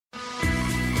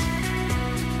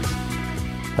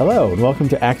Hello, and welcome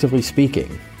to Actively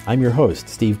Speaking. I'm your host,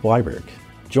 Steve Bleiberg.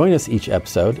 Join us each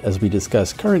episode as we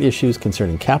discuss current issues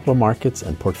concerning capital markets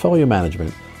and portfolio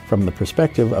management from the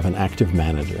perspective of an active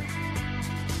manager.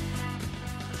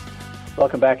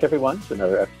 Welcome back, everyone, to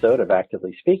another episode of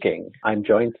Actively Speaking. I'm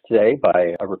joined today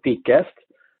by a repeat guest,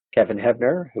 Kevin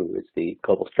Hebner, who is the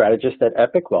global strategist at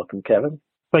Epic. Welcome, Kevin.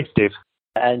 Thanks, Steve.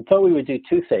 And thought we would do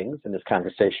two things in this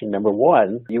conversation. Number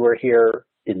one, you were here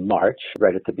in March,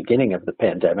 right at the beginning of the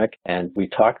pandemic, and we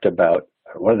talked about,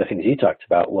 one of the things you talked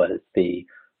about was the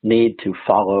need to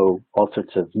follow all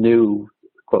sorts of new,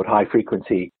 quote,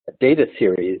 high-frequency data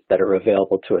series that are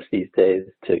available to us these days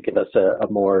to give us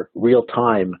a more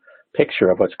real-time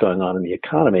picture of what's going on in the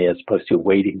economy, as opposed to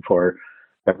waiting for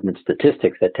government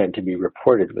statistics that tend to be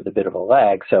reported with a bit of a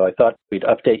lag. So I thought we'd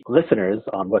update listeners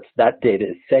on what that data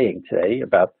is saying today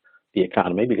about the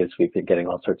economy, because we've been getting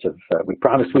all sorts of, we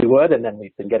promised we would, and then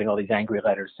we've been getting all these angry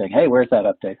letters saying, hey, where's that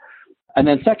update? And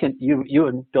then second, you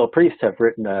and Bill Priest have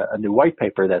written a new white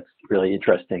paper that's really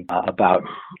interesting about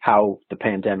how the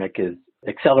pandemic is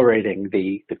accelerating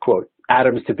the quote,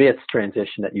 atoms to bits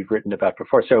transition that you've written about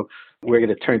before. So we're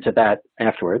going to turn to that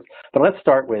afterwards. But let's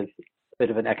start with a bit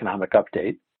of an economic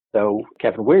update. So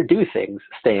Kevin, where do things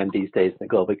stand these days in the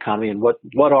global economy, and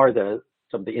what are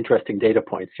some of the interesting data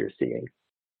points you're seeing?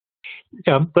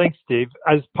 Thanks, Steve.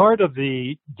 As part of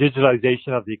the digitalization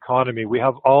of the economy, we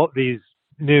have all these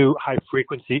new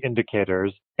high-frequency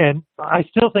indicators, and I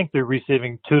still think they're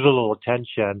receiving too little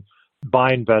attention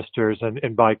by investors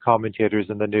and by commentators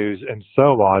in the news and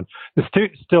so on. There's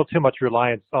still too much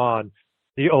reliance on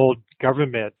the old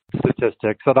government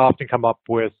statistics that often come up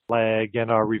with lag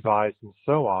and are revised and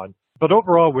so on. But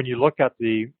overall, when you look at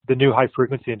the new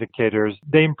high-frequency indicators,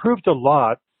 they improved a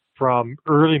lot from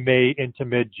early May into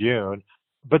mid-June.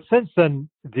 But since then,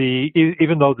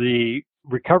 even though the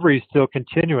recovery is still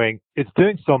continuing, it's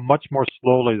doing so much more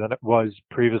slowly than it was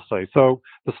previously. So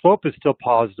the slope is still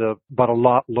positive, but a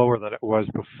lot lower than it was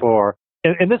before.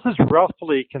 And this is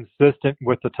roughly consistent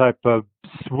with the type of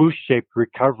swoosh-shaped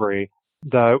recovery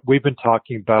that we've been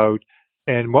talking about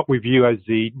and what we view as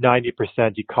the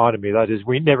 90% economy. That is,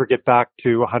 we never get back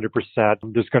to 100%.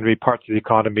 There's going to be parts of the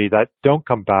economy that don't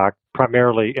come back,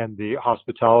 primarily in the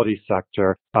hospitality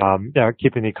sector,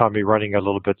 keeping the economy running a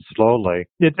little bit slowly.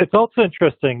 It's also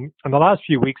interesting, in the last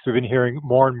few weeks, we've been hearing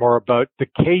more and more about the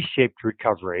K-shaped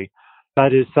recovery.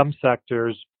 That is, some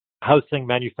sectors, housing,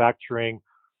 manufacturing,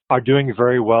 are doing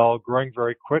very well, growing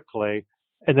very quickly.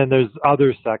 And then there's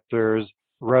other sectors,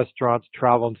 restaurants,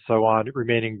 travel, and so on,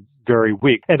 remaining very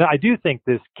weak. And I do think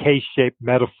this K-shaped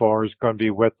metaphor is going to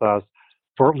be with us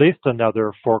for at least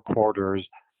another 4 quarters,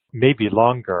 maybe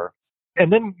longer.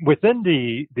 And then within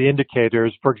the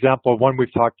indicators, for example, one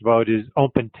we've talked about is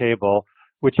OpenTable,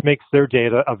 which makes their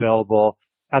data available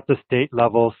at the state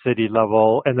level, city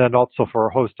level, and then also for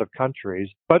a host of countries.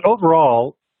 But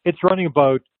overall, it's running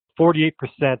about 48%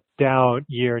 down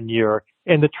year on year,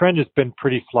 and the trend has been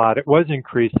pretty flat. It was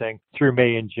increasing through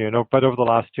May and June, but over the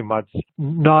last 2 months,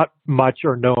 not much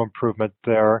or no improvement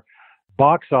there.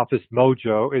 Box Office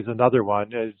Mojo is another one.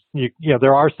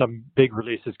 There are some big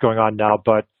releases going on now,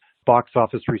 but box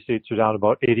office receipts are down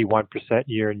about 81%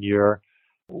 year on year.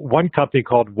 One company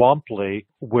called Womply,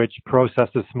 which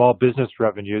processes small business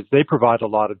revenues, they provide a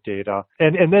lot of data.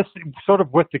 And this sort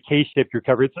of with the K-shaped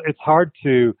recovery, it's hard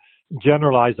to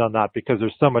generalize on that because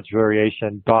there's so much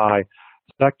variation by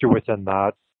sector within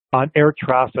that. On air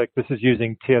traffic, this is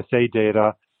using TSA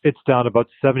data, it's down about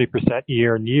 70%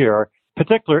 year on year.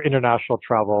 Particular international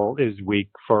travel is weak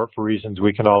for reasons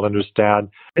we can all understand.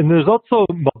 And there's also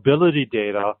mobility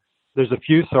data. There's a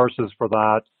few sources for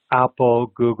that,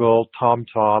 Apple, Google,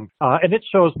 TomTom, and it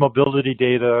shows mobility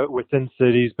data within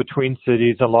cities, between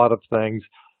cities, a lot of things.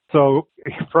 So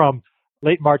from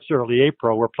late March, early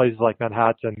April, where places like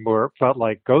Manhattan felt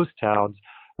like ghost towns,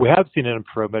 we have seen an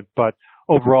improvement, but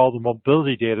overall the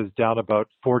mobility data is down about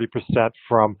 40%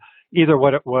 from either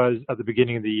what it was at the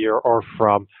beginning of the year or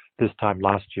from this time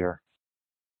last year.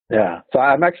 Yeah, so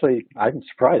I'm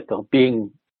surprised though,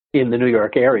 being in the New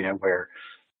York area where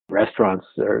restaurants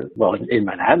are, well, in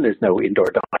Manhattan, there's no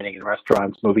indoor dining in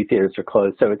restaurants, movie theaters are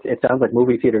closed. So it sounds like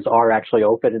movie theaters are actually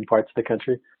open in parts of the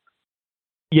country.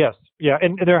 Yes, yeah,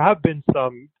 and there have been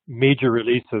some major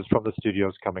releases from the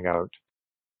studios coming out.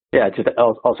 Yeah, just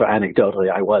also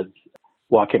anecdotally, I was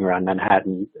walking around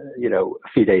Manhattan, a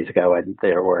few days ago, and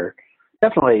there were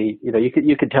definitely,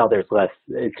 you could tell there's less.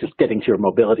 It's just getting to your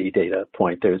mobility data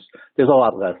point. There's a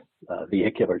lot less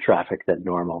vehicular traffic than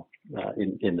normal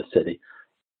in the city.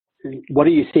 What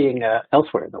are you seeing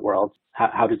elsewhere in the world?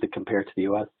 How does it compare to the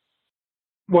U.S.?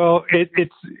 Well, it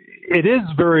is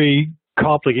very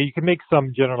complicated. You can make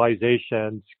some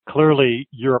generalizations. Clearly,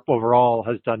 Europe overall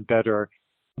has done better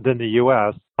than the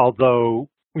U.S., although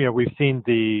we've seen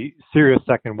the serious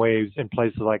second waves in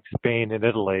places like Spain and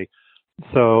Italy.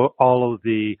 So all of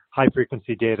the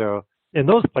high-frequency data in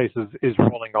those places is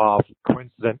rolling off,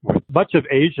 coincident with much of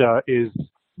Asia is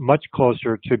much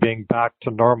closer to being back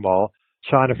to normal.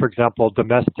 China, for example,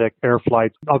 domestic air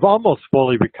flights have almost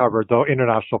fully recovered, though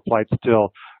international flights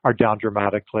still are down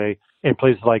dramatically. In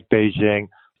places like Beijing,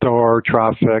 store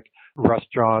traffic,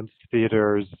 restaurants,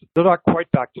 theaters, they're not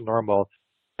quite back to normal,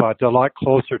 but a lot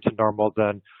closer to normal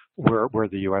than where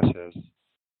the U.S. is.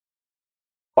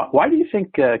 Why do you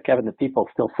think, Kevin, that people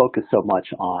still focus so much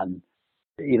on,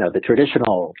 the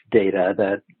traditional data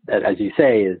that, as you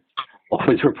say, is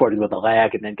always reported with a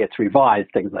lag and then gets revised,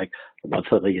 things like the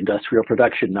monthly industrial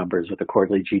production numbers with the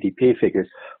quarterly GDP figures?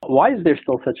 Why is there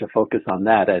still such a focus on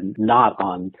that and not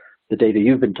on the data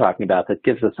you've been talking about that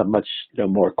gives us a much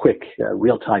more quick,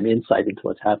 real-time insight into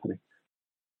what's happening?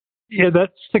 Yeah,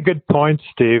 that's a good point,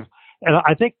 Steve. And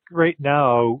I think right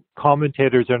now,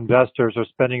 commentators and investors are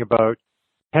spending about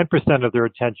 10% of their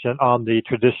attention on the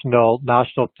traditional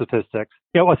national statistics.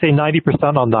 I'd say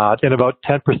 90% on that and about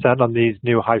 10% on these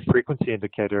new high-frequency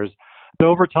indicators. So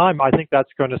over time, I think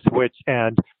that's going to switch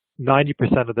and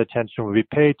 90% of the attention will be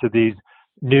paid to these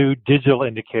new digital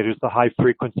indicators, the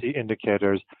high-frequency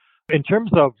indicators. In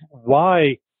terms of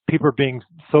why people are being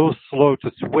so slow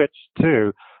to switch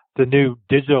to the new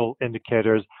digital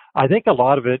indicators, I think a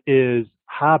lot of it is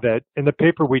habit. In the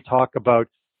paper, we talk about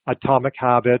atomic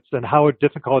habits and how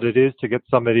difficult it is to get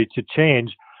somebody to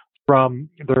change from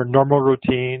their normal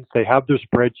routines. They have their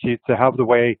spreadsheets, they have the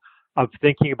way of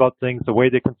thinking about things, the way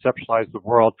they conceptualize the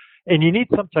world. And you need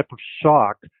some type of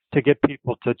shock to get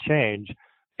people to change.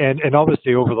 And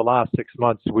obviously over the last 6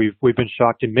 months, we've been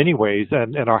shocked in many ways,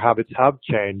 and our habits have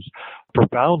changed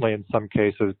profoundly in some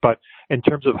cases. But in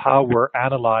terms of how we're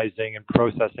analyzing and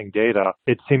processing data,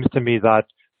 it seems to me that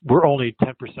we're only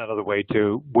 10% of the way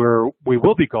to where we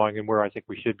will be going and where I think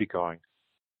we should be going.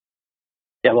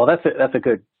 Yeah, well, that's a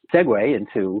good segue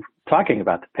into talking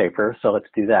about the paper. So let's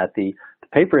do that. The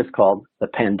paper is called The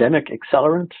Pandemic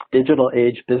Accelerant: Digital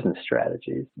Age Business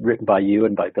Strategies, written by you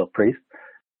and by Bill Priest.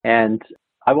 And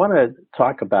I want to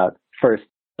talk about first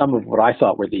some of what I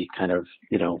thought were the kind of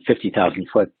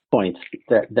 50,000-foot points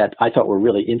that I thought were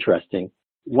really interesting.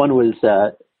 One was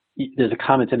there's a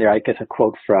comment in there, I guess a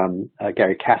quote from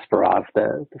Garry Kasparov,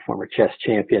 the former chess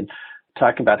champion,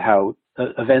 talking about how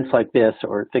events like this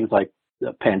or things like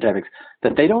pandemics,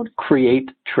 that they don't create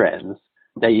trends,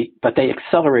 but they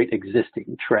accelerate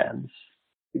existing trends.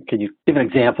 Can you give an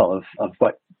example of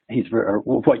what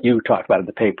what you talked about in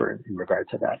the paper in regard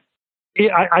to that?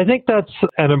 Yeah, I think that's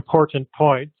an important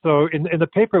point. So in the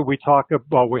paper, we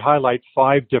highlight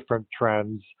 5 different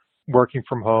trends: working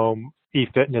from home,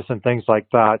 e-fitness, and things like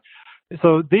that.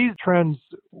 So these trends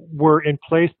were in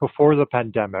place before the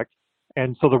pandemic.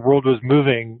 And so the world was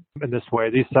moving in this way.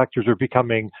 These sectors are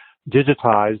becoming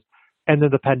digitized. And then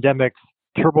the pandemic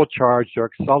turbocharged or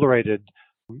accelerated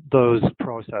those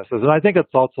processes. And I think it's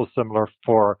also similar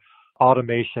for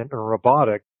automation and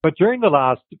robotics. But during the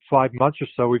last 5 months or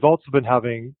so, we've also been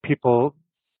having people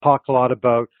talk a lot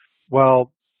about,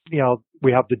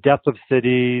 we have the death of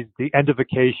cities, the end of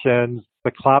vacations, the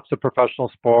collapse of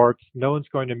professional sports. No one's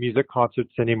going to music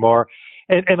concerts anymore.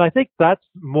 And I think that's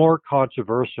more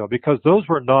controversial because those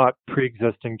were not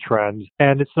pre-existing trends.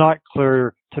 And it's not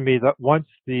clear to me that once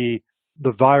the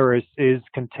virus is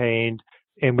contained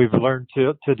and we've learned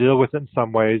to deal with it in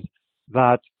some ways,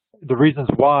 that the reasons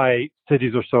why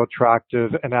cities are so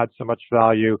attractive and add so much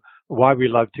value, why we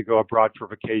love to go abroad for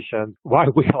vacation, why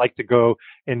we like to go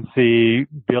and see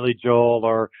Billy Joel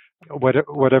or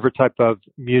whatever type of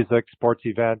music, sports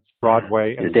events,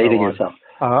 Broadway. You're dating yourself.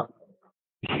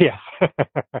 Yeah.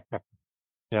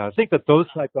 Yeah, I think that those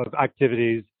type of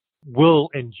activities will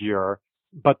endure,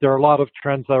 but there are a lot of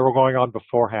trends that were going on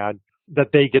beforehand that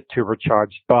they get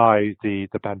turbocharged by the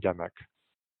pandemic.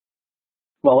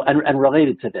 Well, and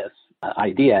related to this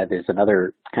idea, there's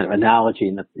another kind of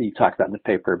analogy that you talked about in the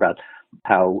paper about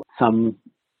how some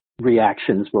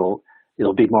reactions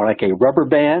it'll be more like a rubber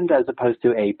band as opposed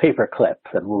to a paper clip.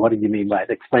 And what do you mean by it?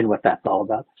 Explain what that's all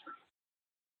about.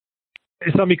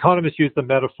 Some economists use the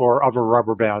metaphor of a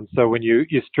rubber band. So when you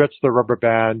stretch the rubber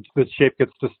band, the shape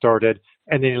gets distorted,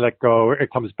 and then you let go,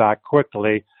 it comes back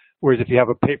quickly. Whereas if you have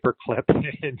a paper clip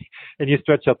and you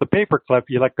stretch out the paper clip,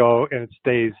 you let go and it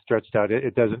stays stretched out.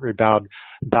 It doesn't rebound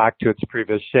back to its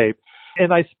previous shape.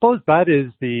 And I suppose that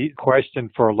is the question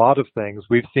for a lot of things.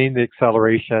 We've seen the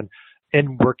acceleration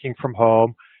in working from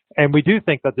home, and we do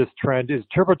think that this trend is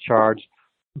turbocharged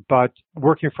but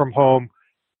working from home,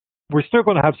 we're still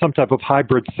going to have some type of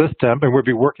hybrid system, and we'll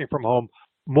be working from home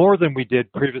more than we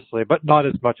did previously, but not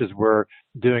as much as we're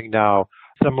doing now.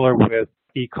 Similar with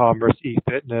e-commerce,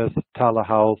 e-fitness,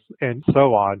 telehealth, and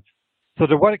so on. So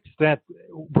to what extent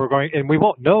we're going, and we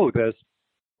won't know this,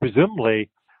 presumably,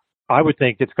 I would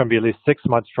think it's going to be at least 6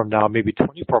 months from now, maybe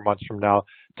 24 months from now,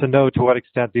 to know to what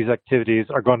extent these activities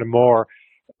are going to more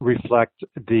reflect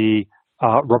the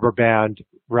rubber band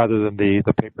rather than the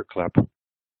paperclip.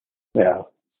 Yeah.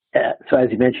 So as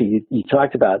you mentioned, you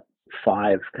talked about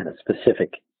 5 kind of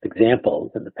specific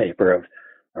examples in the paper of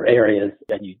or areas,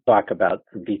 and you talk about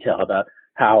some detail about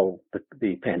how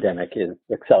the pandemic is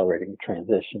accelerating the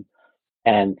transition.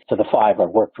 And so the 5 are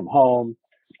work from home,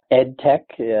 ed tech,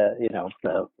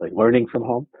 like learning from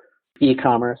home,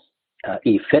 e-commerce,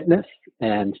 e-fitness,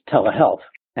 and telehealth.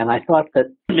 And I thought that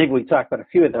maybe we talk about a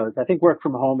few of those. I think work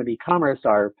from home and e-commerce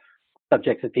are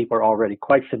subjects that people are already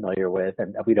quite familiar with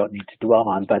and we don't need to dwell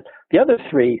on. But the other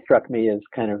 3 struck me as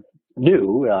kind of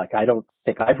new. Like I don't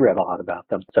think I've read a lot about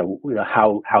them. So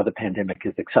how the pandemic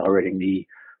is accelerating the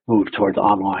move towards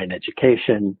online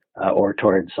education or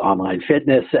towards online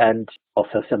fitness, and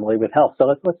also similarly with health. So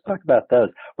let's talk about those.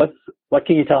 What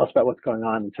can you tell us about what's going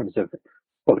on in terms of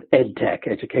quote ed tech,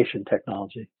 education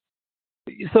technology?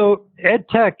 So ed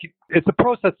tech, it's a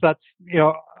process that's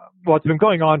it's been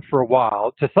going on for a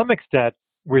while. To some extent,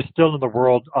 we're still in the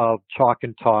world of chalk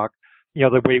and talk,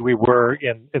 the way we were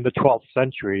in the 12th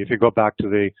century. If you go back to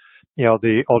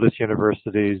the oldest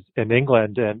universities in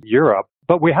England and Europe.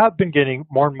 But we have been getting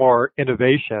more and more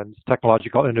innovations,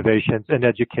 technological innovations in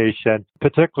education,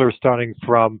 particularly starting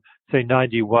from, say,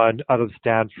 91 out of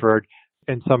Stanford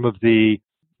and some of the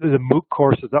MOOC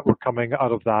courses that were coming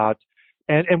out of that.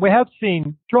 And we have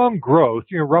seen strong growth,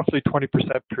 roughly 20%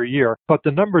 per year, but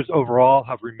the numbers overall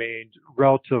have remained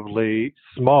relatively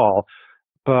small.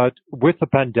 But with the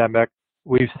pandemic,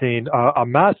 we've seen a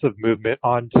massive movement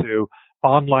onto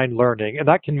online learning, and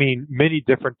that can mean many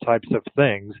different types of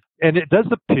things. And it does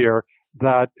appear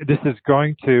that this is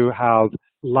going to have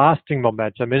lasting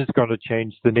momentum and it's going to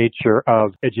change the nature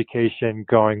of education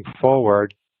going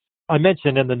forward. I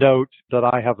mentioned in the note that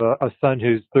I have a son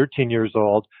who's 13 years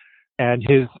old, and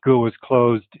his school was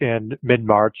closed in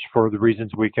mid-March for the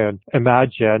reasons we can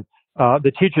imagine.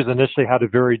 The teachers initially had a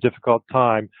very difficult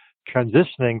time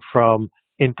transitioning from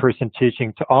in-person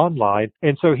teaching to online.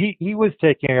 And so he was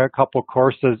taking a couple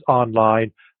courses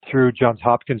online through Johns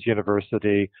Hopkins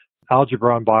University,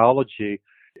 algebra and biology.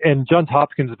 And Johns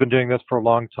Hopkins has been doing this for a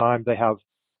long time. They have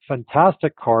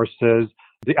fantastic courses.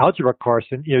 The algebra course,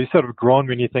 and you sort of groan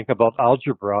when you think about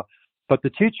algebra, but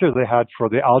the teacher they had for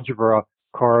the algebra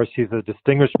course, he's a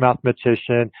distinguished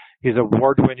mathematician. He's an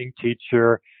award-winning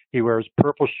teacher. He wears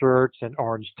purple shirts and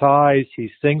orange ties. He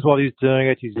sings while he's doing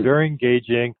it. He's very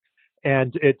engaging.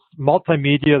 And it's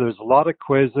multimedia. There's a lot of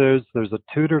quizzes. There's a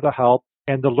tutor to help.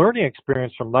 And the learning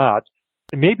experience from that,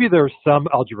 maybe there's some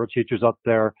algebra teachers out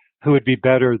there who would be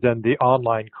better than the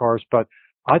online course, but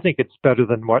I think it's better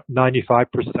than what 95%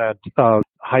 of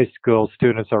high school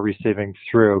students are receiving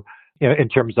through in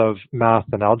terms of math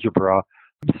and algebra,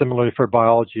 similarly for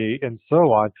biology and so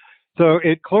on. So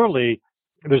it clearly,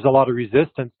 there's a lot of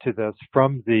resistance to this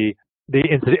from the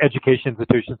education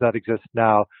institutions that exist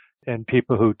now and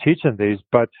people who teach in these,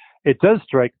 but it does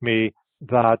strike me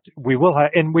that we will have,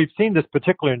 and we've seen this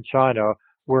particularly in China,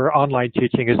 where online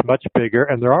teaching is much bigger,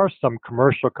 and there are some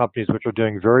commercial companies which are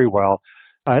doing very well.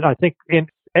 And I think in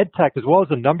EdTech, as well as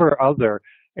a number of other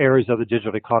areas of the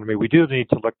digital economy, we do need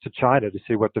to look to China to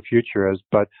see what the future is.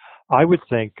 But I would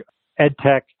think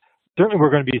EdTech, certainly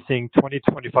we're going to be seeing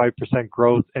 20-25%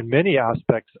 growth in many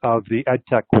aspects of the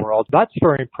EdTech world. That's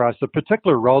very impressive,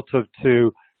 particularly relative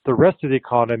to the rest of the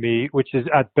economy, which is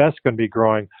at best going to be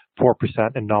growing 4%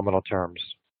 in nominal terms.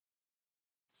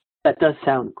 That does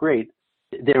sound great.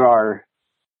 There are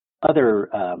other,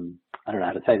 I don't know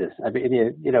how to say this. I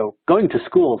mean, going to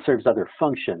school serves other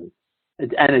functions,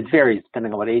 and it varies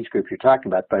depending on what age group you're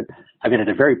talking about. But I mean, at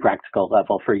a very practical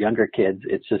level for younger kids,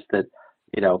 it's just that,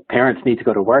 parents need to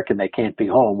go to work and they can't be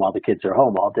home while the kids are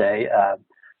home all day.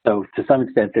 So to some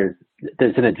extent,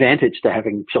 there's an advantage to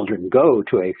having children go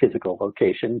to a physical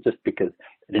location just because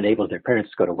it enables their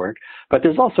parents to go to work. But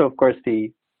there's also, of course,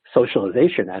 the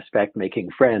socialization aspect, making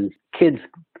friends. Kids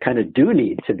kind of do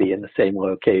need to be in the same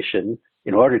location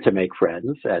in order to make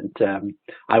friends. And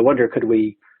I wonder,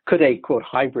 could a quote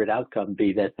hybrid outcome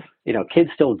be that, kids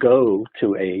still go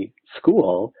to a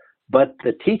school, but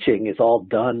the teaching is all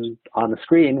done on the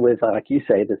screen with, like you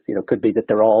say, this, could be that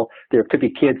there could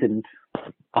be kids in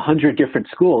 100 different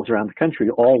schools around the country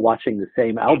all watching the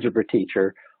same algebra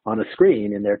teacher on a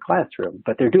screen in their classroom,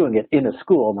 but they're doing it in a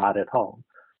school, not at home.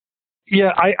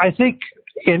 Yeah, I think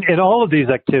in all of these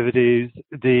activities,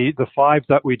 the five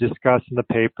that we discussed in the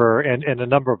paper and a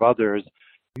number of others,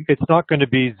 it's not going to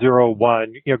be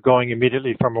 0-1, going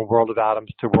immediately from a world of atoms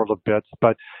to a world of bits,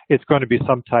 but it's going to be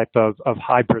some type of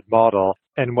hybrid model.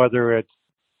 And whether it's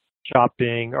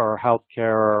shopping or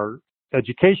healthcare or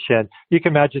education, you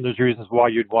can imagine there's reasons why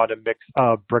you'd want a mix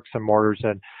of bricks and mortars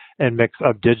and mix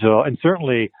of digital. And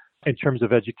certainly in terms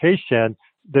of education,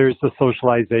 there's the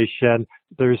socialization,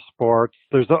 there's sports,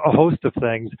 there's a host of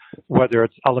things, whether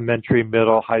it's elementary,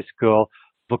 middle, high school,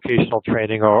 vocational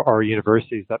training, or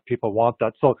universities that people want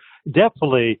that. So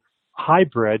definitely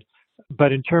hybrid,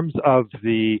 but in terms of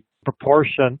the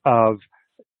proportion of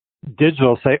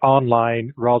digital, say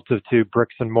online, relative to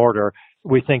bricks and mortar,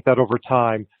 we think that over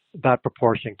time, that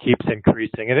proportion keeps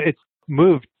increasing. And it's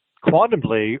moved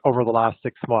quantumly over the last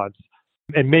 6 months.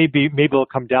 And maybe it'll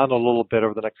come down a little bit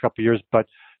over the next couple of years, but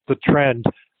the trend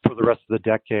for the rest of the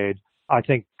decade, I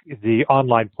think the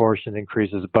online portion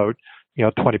increases about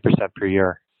 20% per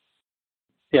year.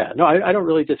 Yeah, no, I don't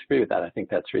really disagree with that. I think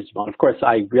that's reasonable. And of course,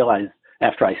 I realized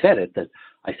after I said it that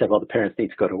I said, well, the parents need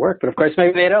to go to work, but of course,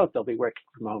 maybe they don't. They'll be working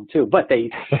from home too. But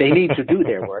they need to do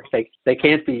their work. They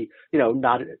can't be,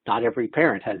 not every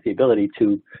parent has the ability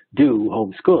to do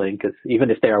homeschooling, because even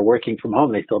if they are working from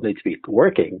home, they still need to be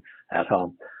working at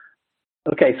home.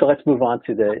 Okay, so let's move on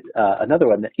to the another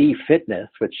one, the e-fitness,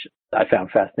 which I found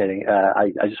fascinating.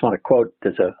 I just want to quote.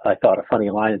 There's I thought a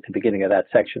funny line at the beginning of that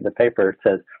section of the paper. It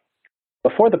says,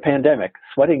 "Before the pandemic,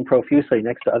 sweating profusely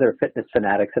next to other fitness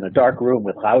fanatics in a dark room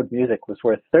with loud music was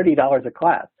worth $30 a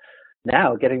class.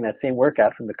 Now, getting that same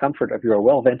workout from the comfort of your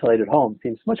well-ventilated home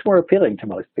seems much more appealing to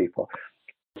most people."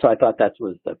 So I thought that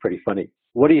was pretty funny.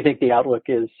 What do you think the outlook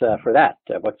is for that?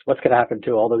 What's going to happen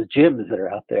to all those gyms that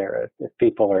are out there if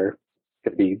people are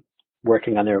going to be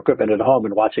working on their equipment at home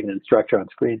and watching an instructor on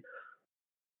screen?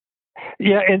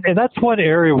 Yeah, and that's one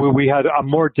area where we had a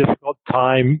more difficult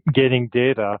time getting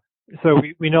data. So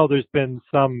we know there's been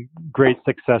some great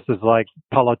successes like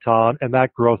Peloton, and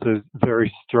that growth is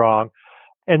very strong.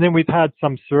 And then we've had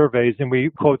some surveys, and we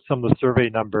quote some of the survey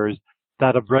numbers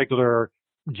that of regular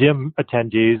gym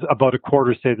attendees, about a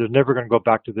quarter say they're never going to go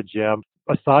back to the gym.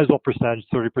 A sizable percentage,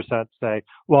 30%, say,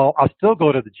 well, I'll still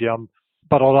go to the gym,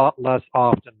 but a lot less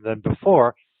often than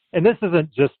before. And this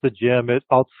isn't just the gym, it's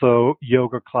also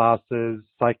yoga classes,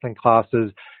 cycling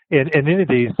classes, and any of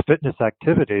these fitness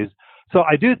activities. So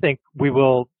I do think we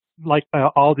will, like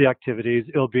all the activities,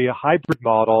 it'll be a hybrid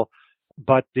model,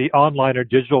 but the online or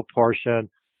digital portion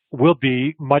will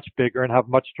be much bigger and have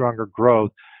much stronger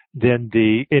growth than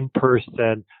the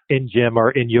in-person, in-gym,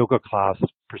 or in-yoga class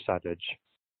percentage.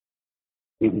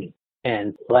 Mm-hmm.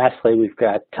 And lastly, we've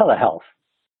got telehealth.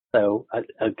 So,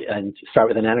 and start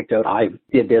with an anecdote. I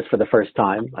did this for the first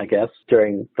time, I guess,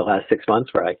 during the last 6 months,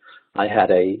 where I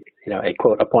had a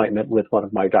quote appointment with one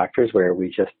of my doctors where we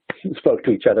just spoke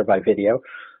to each other by video.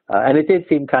 And it did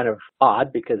seem kind of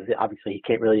odd because obviously he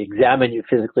can't really examine you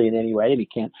physically in any way, and he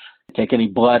can't take any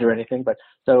blood or anything. But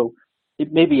so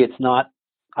maybe it's not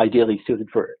ideally suited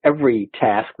for every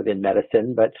task within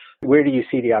medicine, but where do you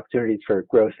see the opportunities for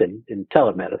growth in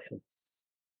telemedicine?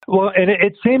 Well, and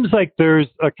it seems like there's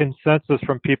a consensus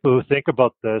from people who think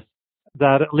about this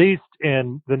that at least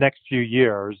in the next few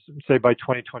years, say by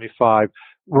 2025,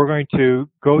 we're going to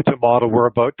go to a model where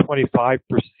about 25%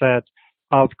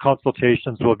 of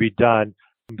consultations will be done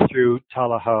through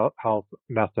telehealth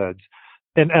methods.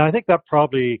 And I think that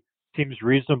probably seems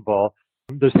reasonable.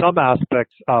 There's some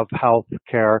aspects of health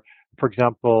care, for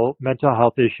example, mental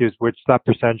health issues, which that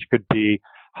percentage could be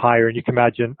higher. And you can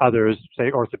imagine others,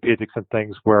 say orthopedics and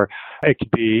things, where it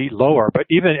could be lower. But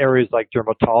even areas like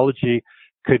dermatology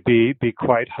could be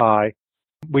quite high.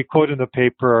 We quote in the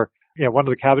paper, one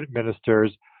of the cabinet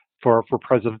ministers for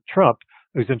President Trump,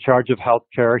 who's in charge of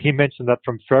healthcare. He mentioned that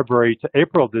from February to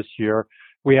April this year,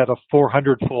 we had a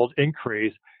 400-fold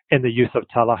increase in the use of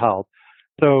telehealth.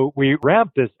 So we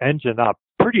ramped this engine up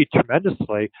pretty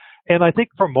tremendously. And I think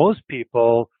for most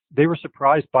people, they were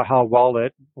surprised by how well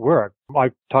it worked.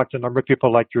 I've talked to a number of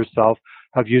people like yourself,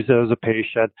 have used it as a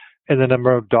patient, and the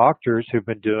number of doctors who've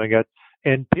been doing it,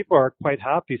 and people are quite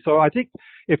happy. So I think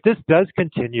if this does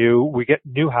continue, we get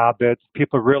new habits,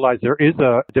 people realize there is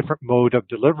a different mode of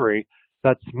delivery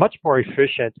that's much more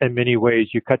efficient in many ways.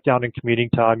 You cut down in commuting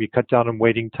time, you cut down in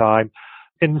waiting time.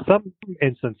 In some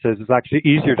instances, it's actually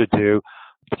easier to do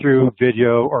through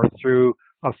video or through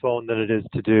a phone than it is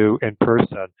to do in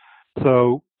person.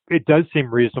 So it does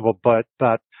seem reasonable, but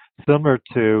that similar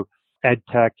to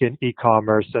EdTech and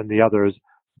e-commerce and the others,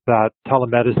 that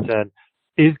telemedicine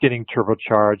is getting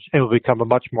turbocharged and will become a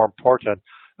much more important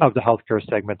of the healthcare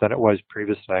segment than it was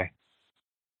previously.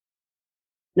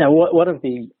 Now, one of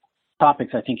the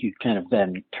topics I think you kind of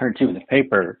then turn to in the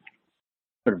paper,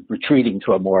 sort of retreating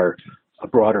to a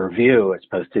broader view as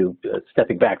opposed to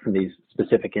stepping back from these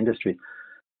specific industries,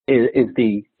 is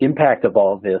the impact of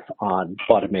all of this on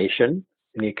automation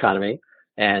in the economy.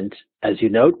 And as you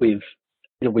note,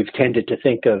 we've tended to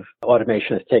think of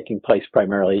automation as taking place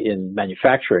primarily in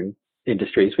manufacturing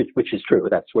industries, which is true.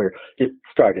 That's where it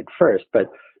started first. But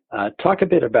talk a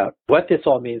bit about what this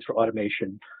all means for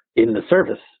automation in the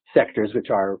service sectors, which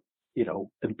are,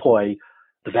 employ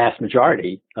the vast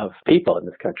majority of people in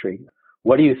this country.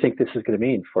 What do you think this is going to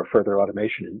mean for further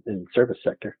automation in the service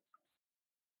sector?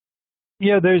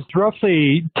 Yeah, there's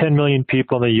roughly 10 million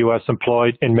people in the U.S.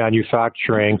 employed in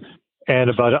manufacturing and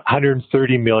about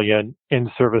 130 million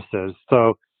in services.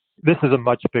 So this is a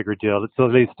much bigger deal. It's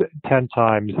at least 10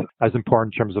 times as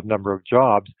important in terms of number of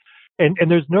jobs. And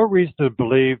there's no reason to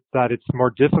believe that it's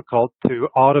more difficult to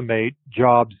automate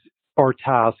jobs or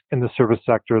tasks in the service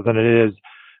sector than it is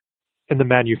in the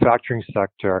manufacturing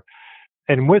sector.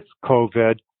 And with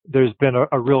COVID, there's been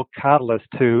a real catalyst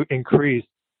to increase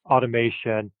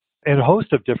automation in a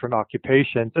host of different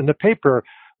occupations. In the paper,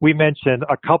 we mentioned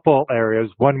a couple areas.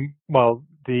 One,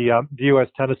 the U.S.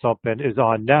 Tennis Open is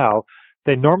on now.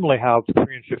 They normally have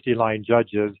 350 line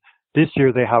judges. This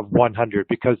year they have 100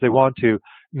 because they want to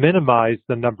minimize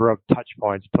the number of touch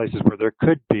points, places where there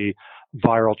could be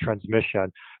viral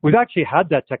transmission. We've actually had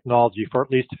that technology for at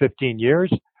least 15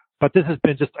 years, but this has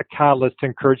been just a catalyst to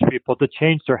encourage people to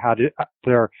change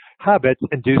their habits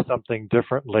and do something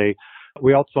differently.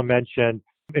 We also mentioned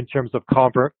in terms of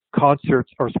concerts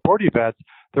or sport events,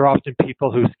 there are often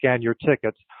people who scan your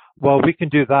tickets. Well, we can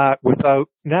do that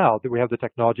now that we have the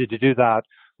technology to do that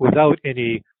without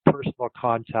any personal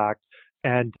contact.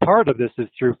 And part of this is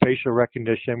through facial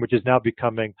recognition, which is now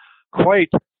becoming quite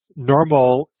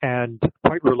normal and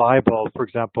quite reliable, for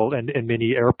example, in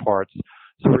many airports.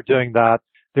 So we're doing that.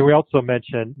 Then we also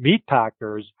mentioned meat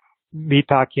packers.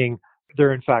 Meatpacking,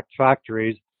 they're in fact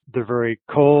factories. They're very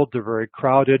cold. They're very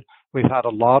crowded. We've had a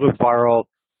lot of viral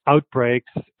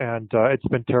outbreaks, and it's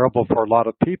been terrible for a lot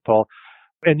of people.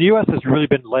 And the U.S. has really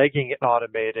been lagging in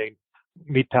automating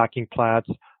meatpacking plants.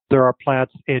 There are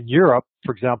plants in Europe,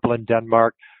 for example, in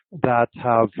Denmark, that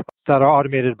are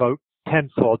automated about 10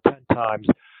 times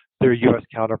their U.S.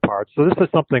 counterparts. So this is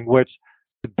something which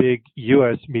the big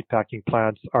U.S. meatpacking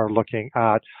plants are looking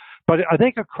at. But I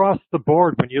think across the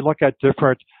board, when you look at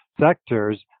different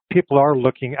sectors, people are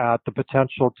looking at the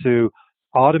potential to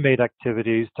automate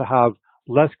activities to have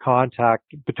less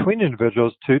contact between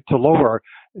individuals to lower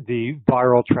the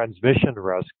viral transmission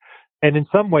risk. And in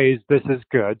some ways, this is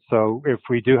good. So if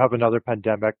we do have another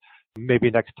pandemic,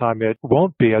 maybe next time it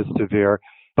won't be as severe,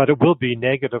 but it will be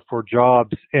negative for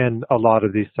jobs in a lot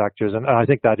of these sectors. And I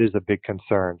think that is a big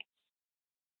concern.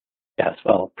 Yes,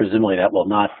 well, presumably that will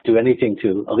not do anything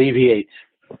to alleviate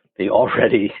the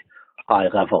already high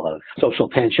level of social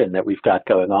tension that we've got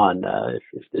going on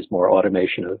if there's more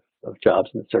automation of jobs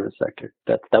in the service sector.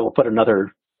 That will put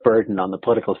another burden on the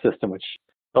political system, which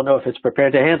I don't know if it's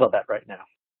prepared to handle that right now.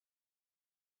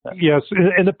 Yes,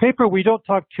 in the paper, we don't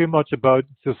talk too much about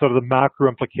the sort of the macro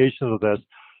implications of this,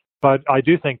 but I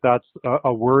do think that's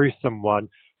a worrisome one,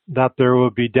 that there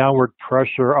will be downward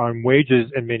pressure on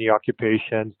wages in many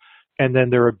occupations, and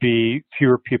then there would be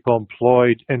fewer people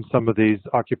employed in some of these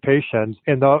occupations.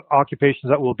 And the occupations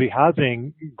that will be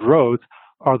having growth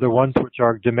are the ones which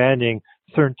are demanding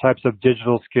certain types of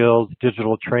digital skills,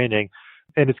 digital training.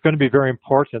 And it's going to be very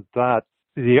important that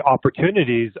the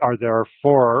opportunities are there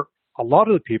for a lot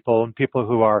of the people and people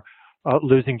who are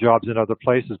losing jobs in other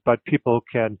places, but people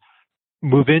can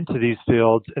move into these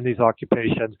fields and these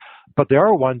occupations. But there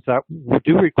are ones that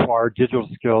do require digital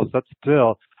skills that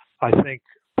still, I think,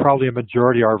 probably a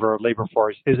majority of our labor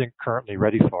force isn't currently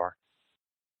ready for.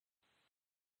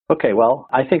 Okay, well,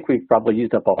 I think we've probably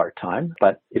used up all our time,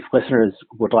 but if listeners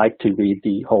would like to read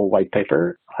the whole white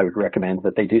paper, I would recommend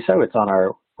that they do so. It's on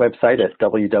our website at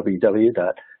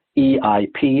www.eipny.com,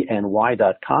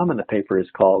 and the paper is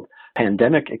called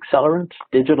Pandemic Accelerant,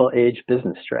 Digital Age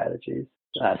Business Strategies.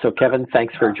 So, Kevin,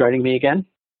 thanks for joining me again.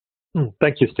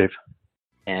 Thank you, Steve.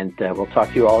 And we'll talk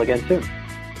to you all again soon.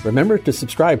 Remember to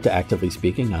subscribe to Actively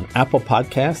Speaking on Apple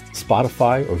Podcasts,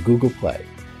 Spotify, or Google Play.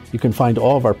 You can find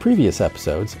all of our previous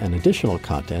episodes and additional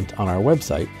content on our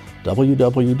website,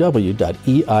 www.eipny.com.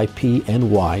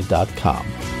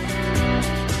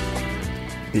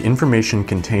 The information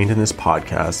contained in this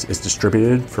podcast is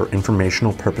distributed for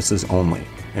informational purposes only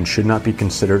and should not be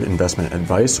considered investment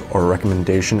advice or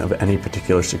recommendation of any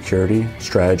particular security,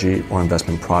 strategy, or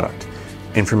investment product.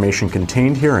 Information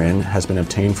contained herein has been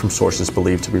obtained from sources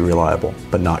believed to be reliable,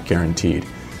 but not guaranteed.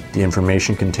 The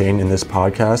information contained in this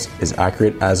podcast is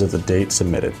accurate as of the date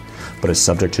submitted, but is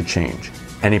subject to change.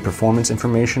 Any performance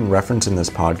information referenced in this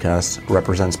podcast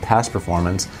represents past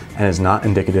performance and is not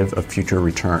indicative of future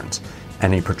returns.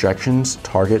 Any projections,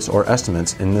 targets, or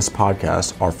estimates in this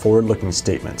podcast are forward-looking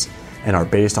statements and are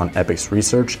based on Epic's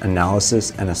research,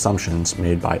 analysis, and assumptions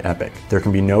made by Epic. There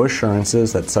can be no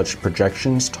assurances that such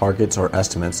projections, targets, or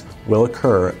estimates will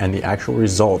occur, and the actual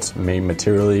results may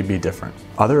materially be different.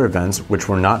 Other events which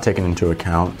were not taken into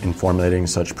account in formulating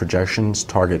such projections,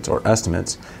 targets, or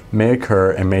estimates may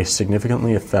occur and may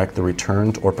significantly affect the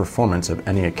returns or performance of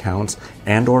any accounts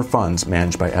and/or funds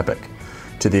managed by Epic.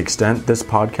 To the extent this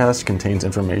podcast contains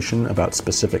information about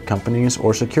specific companies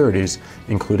or securities,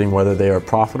 including whether they are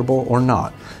profitable or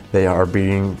not, they are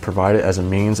being provided as a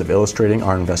means of illustrating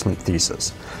our investment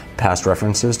thesis. Past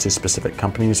references to specific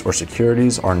companies or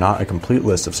securities are not a complete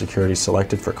list of securities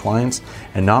selected for clients,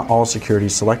 and not all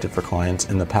securities selected for clients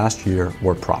in the past year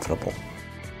were profitable.